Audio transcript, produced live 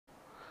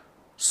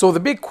So the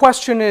big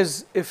question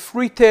is if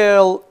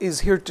retail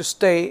is here to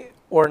stay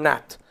or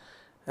not.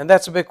 And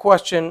that's a big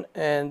question.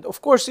 And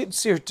of course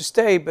it's here to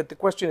stay, but the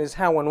question is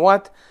how and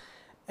what.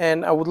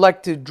 And I would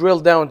like to drill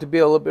down to be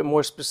a little bit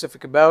more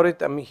specific about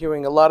it. I'm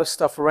hearing a lot of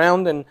stuff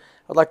around and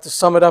I'd like to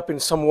sum it up in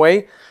some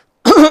way.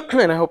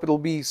 And I hope it'll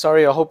be,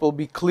 I hope it'll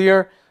be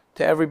clear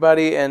to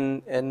everybody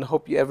and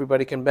hope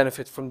everybody can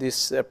benefit from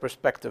this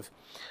perspective.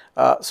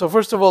 So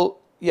first of all,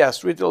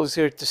 yes, retail is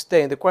here to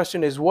stay. And the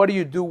question is, what do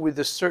you do with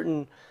the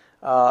certain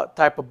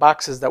type of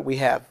boxes that we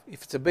have?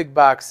 If it's a big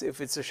box,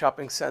 if it's a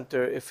shopping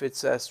center, if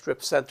it's a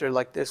strip center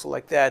like this or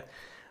like that,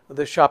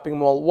 the shopping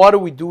mall, what do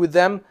we do with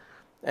them?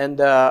 And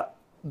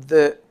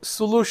the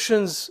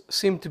solutions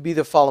seem to be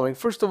the following.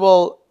 First of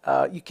all,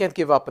 you can't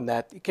give up on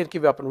that. You can't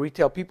give up on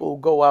retail. People will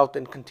go out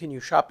and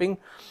continue shopping.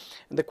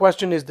 And the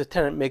question is the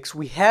tenant mix.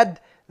 We had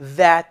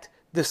that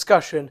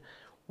discussion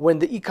when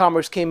the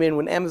e-commerce came in,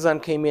 when Amazon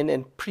came in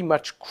and pretty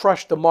much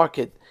crushed the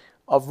market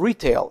of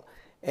retail.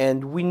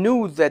 And we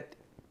knew that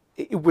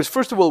it was,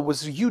 first of all, it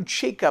was a huge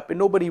shakeup and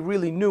nobody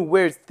really knew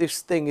where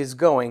this thing is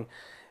going.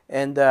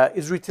 And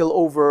is retail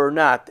over or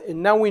not?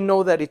 And now we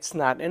know that it's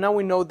not. And now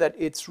we know that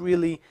it's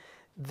really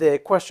the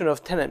question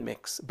of tenant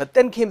mix. But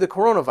then came the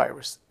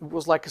coronavirus. It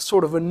was like a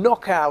sort of a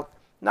knockout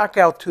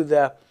to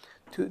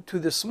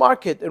this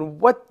market. And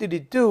what did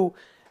it do?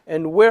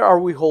 And where are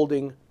we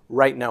holding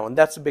right now? And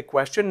that's a big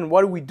question. And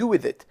what do we do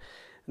with it?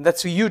 And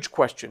that's a huge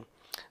question.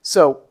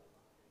 So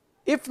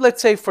if,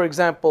 let's say, for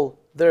example,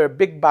 there are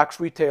big box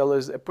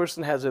retailers, a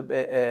person has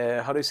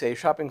a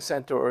shopping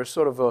center or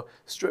sort of a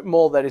strip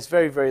mall that is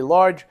very, very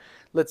large,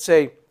 let's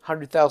say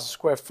 100,000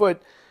 square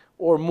foot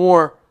or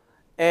more,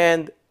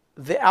 and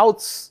the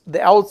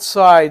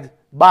outside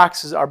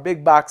boxes are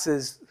big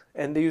boxes,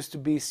 and they used to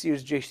be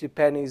Sears,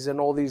 JCPenney's, and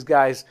all these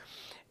guys.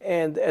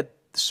 And at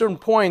a certain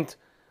point,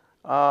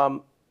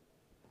 or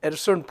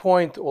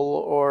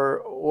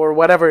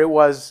whatever it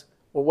was,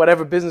 or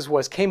whatever business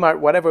was, Kmart,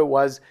 whatever it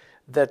was,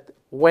 that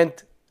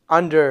went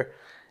under.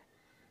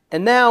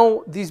 And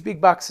now these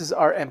big boxes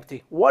are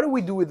empty. What do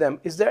we do with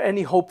them? Is there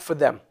any hope for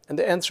them? And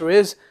the answer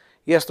is,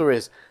 yes, there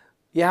is.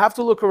 You have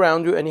to look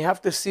around you and you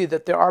have to see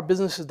that there are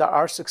businesses that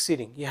are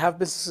succeeding. You have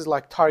businesses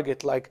like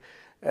Target, like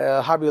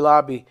Hobby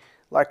Lobby,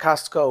 like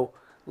Costco,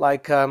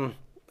 like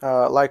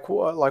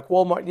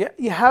Walmart.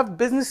 You have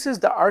businesses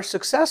that are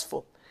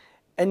successful.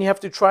 And you have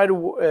to try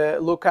to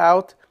look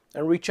out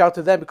and reach out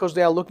to them because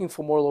they are looking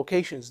for more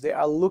locations. They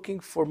are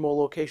looking for more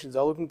locations.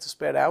 They're looking to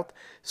spread out.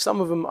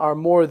 Some of them are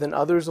more than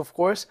others, of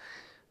course.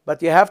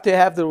 But you have to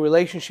have the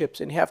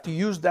relationships and you have to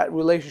use that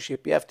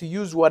relationship. You have to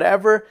use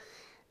whatever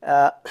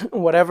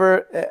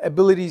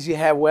abilities you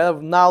have,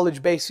 whatever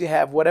knowledge base you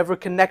have, whatever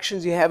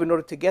connections you have in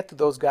order to get to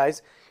those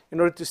guys, in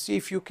order to see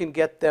if you can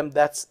get them.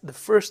 That's the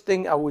first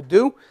thing I would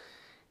do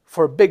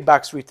for big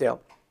box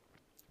retail.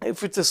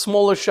 If it's a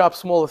smaller shop,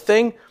 smaller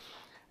thing,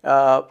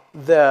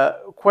 the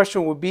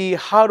question would be,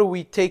 how do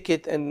we take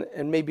it and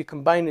maybe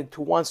combine it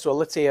into one store?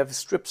 Let's say you have a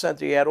strip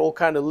center, you had all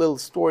kind of little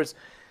stores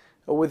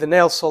with a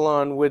nail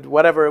salon, with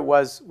whatever it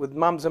was, with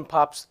moms and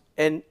pops,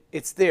 and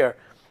it's there.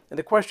 And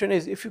the question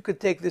is, if you could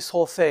take this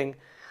whole thing,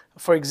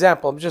 for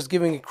example, I'm just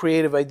giving a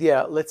creative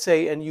idea, let's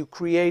say, and you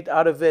create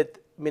out of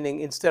it,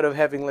 meaning instead of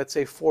having, let's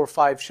say, 4 or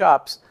 5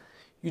 shops,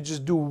 you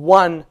just do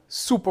one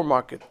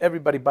supermarket.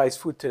 Everybody buys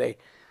food today.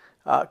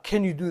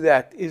 Can you do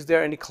that? Is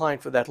there any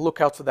client for that? Look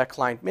out for that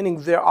client.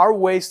 Meaning there are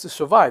ways to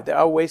survive. There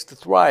are ways to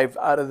thrive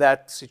out of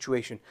that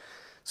situation.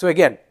 So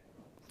again,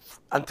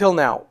 until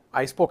now,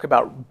 I spoke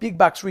about big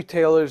box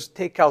retailers,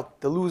 take out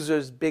the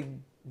losers,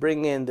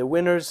 bring in the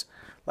winners,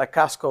 like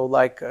Costco,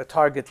 like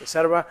Target,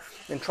 etc.,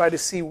 and try to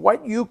see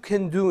what you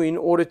can do in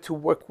order to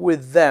work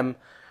with them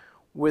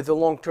with a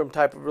long-term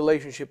type of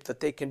relationship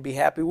that they can be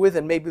happy with,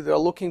 and maybe they're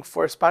looking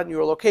for a spot in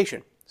your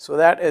location. So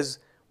that is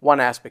one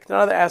aspect.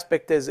 Another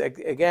aspect is,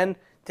 again,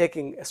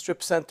 taking a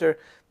strip center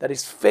that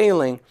is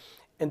failing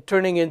and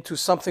turning into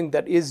something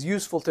that is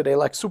useful today,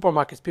 like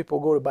supermarkets. People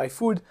go to buy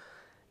food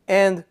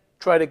and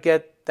try to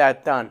get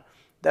that done.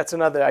 That's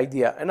another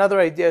idea. Another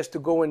idea is to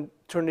go and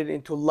turn it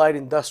into light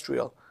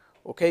industrial.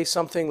 Okay,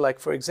 something like,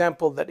 for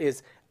example, that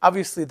is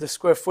obviously the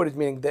square footage,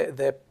 meaning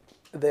the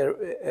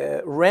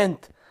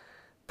rent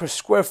per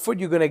square foot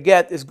you're going to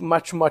get is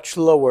much, much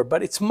lower,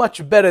 but it's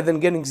much better than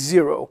getting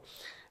zero.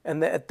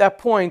 And at that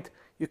point,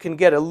 you can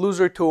get a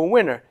loser to a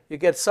winner. You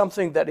get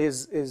something that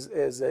is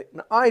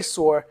an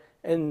eyesore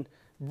and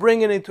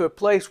bring it into a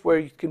place where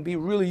it can be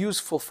really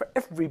useful for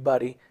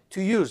everybody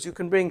to use. You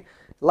can bring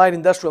light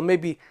industrial,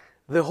 maybe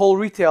the whole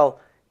retail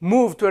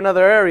moved to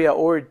another area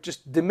or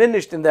just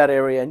diminished in that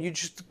area, and you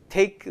just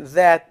take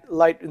that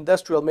light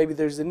industrial. Maybe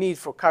there's a need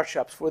for car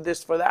shops, for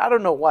this, for that, I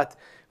don't know what,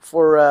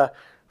 for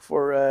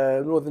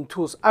Northern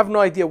Tools. I have no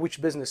idea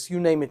which business, you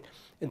name it,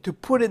 and to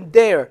put it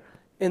there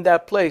in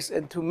that place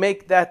and to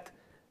make that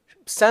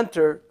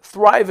center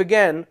thrive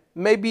again,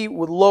 maybe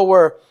with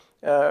lower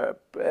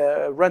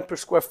rent per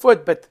square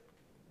foot, but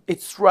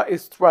it's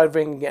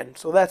thriving again.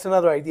 So that's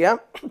another idea,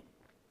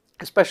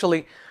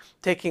 especially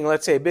taking,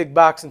 let's say, a big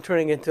box and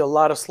turning it into a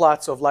lot of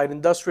slots of light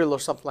industrial or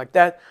something like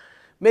that.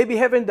 maybe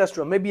heavy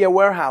industrial, maybe a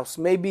warehouse,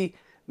 maybe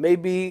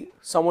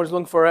someone's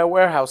looking for a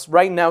warehouse.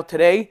 Right now,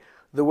 today,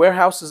 the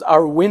warehouses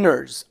are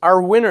winners.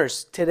 Are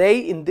winners today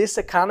in this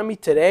economy.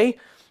 Today,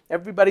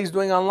 everybody's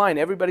doing online,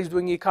 everybody's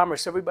doing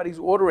e-commerce, everybody's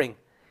ordering.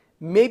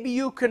 Maybe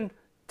you can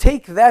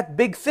take that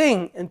big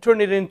thing and turn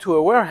it into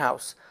a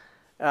warehouse.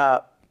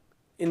 A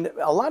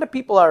lot of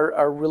people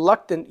are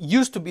reluctant,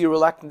 used to be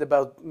reluctant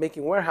about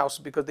making warehouses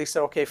because they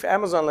said, okay, if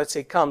Amazon, let's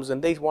say, comes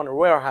and they want a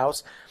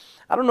warehouse,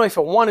 I don't know if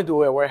I want to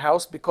do a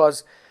warehouse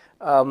because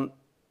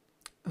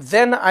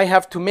then I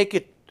have to make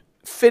it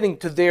fitting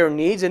to their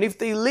needs. And if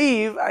they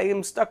leave, I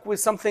am stuck with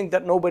something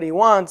that nobody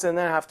wants and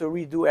then I have to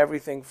redo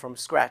everything from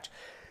scratch.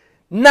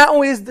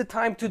 Now is the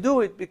time to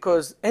do it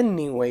because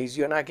anyways,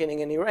 you're not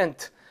getting any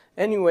rent.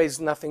 Anyways,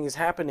 nothing is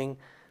happening.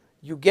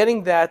 You're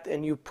getting that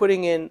and you're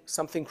putting in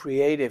something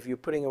creative. You're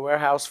putting a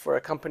warehouse for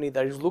a company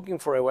that is looking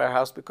for a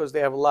warehouse because they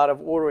have a lot of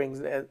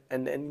orderings,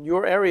 and in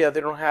your area they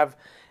don't have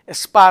a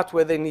spot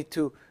where they need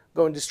to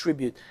go and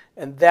distribute.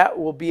 And that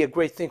will be a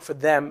great thing for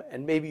them,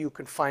 and maybe you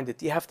can find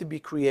it. You have to be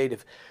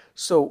creative.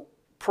 So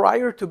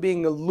prior to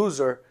being a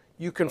loser,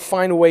 you can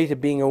find a way to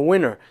being a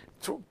winner.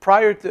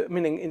 Prior to,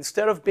 meaning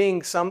instead of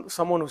being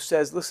someone who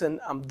says, listen,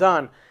 I'm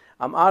done,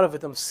 I'm out of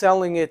it, I'm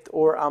selling it,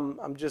 or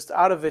I'm just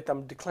out of it,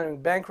 I'm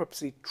declaring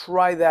bankruptcy,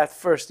 try that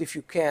first if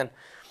you can.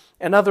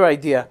 Another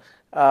idea,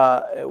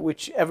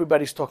 which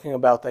everybody's talking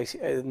about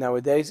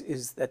nowadays,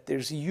 is that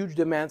there's a huge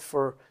demand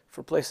for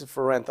places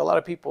for rent. A lot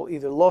of people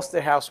either lost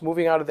their house,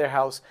 moving out of their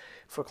house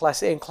for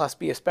Class A and Class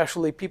B,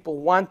 especially people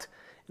want,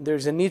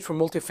 there's a need for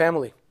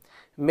multifamily.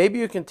 Maybe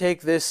you can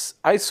take this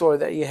eyesore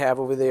that you have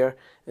over there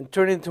and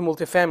turn it into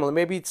multifamily.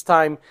 Maybe it's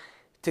time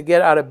to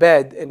get out of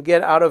bed and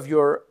get out of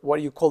your,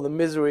 what you call the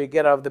misery,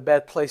 get out of the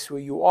bad place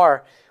where you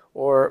are,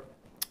 or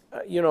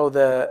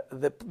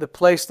the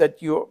place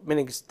that you're,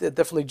 meaning it's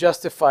definitely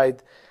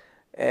justified,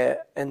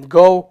 and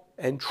go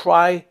and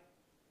try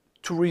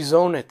to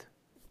rezone it.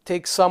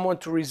 Take someone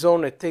to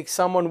rezone it. Take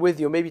someone with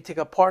you. Maybe take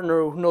a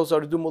partner who knows how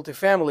to do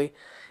multifamily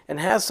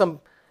and has some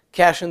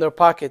cash in their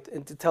pocket,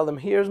 and to tell them,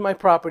 here's my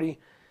property,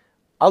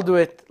 I'll do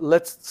it,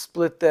 let's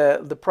split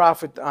the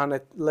profit on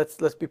it,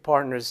 let's be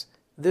partners.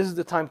 This is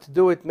the time to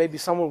do it. Maybe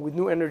someone with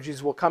new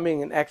energies will come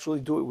in and actually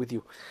do it with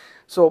you.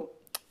 So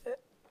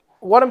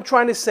what I'm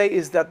trying to say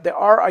is that there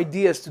are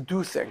ideas to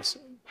do things.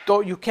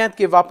 You can't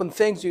give up on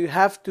things. You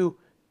have to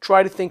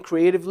try to think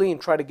creatively and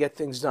try to get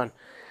things done.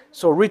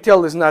 So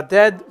retail is not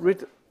dead.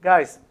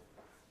 Guys,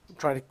 I'm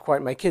trying to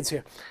quiet my kids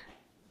here.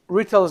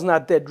 Retail is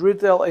not dead.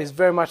 Retail is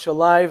very much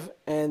alive,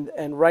 and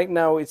right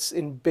now it's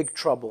in big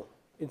trouble.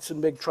 It's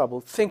in big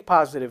trouble. Think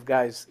positive,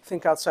 guys.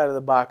 Think outside of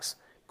the box,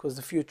 because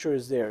the future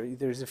is there.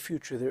 There's a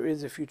future. There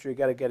is a future. You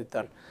got to get it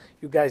done.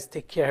 You guys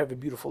take care. Have a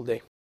beautiful day.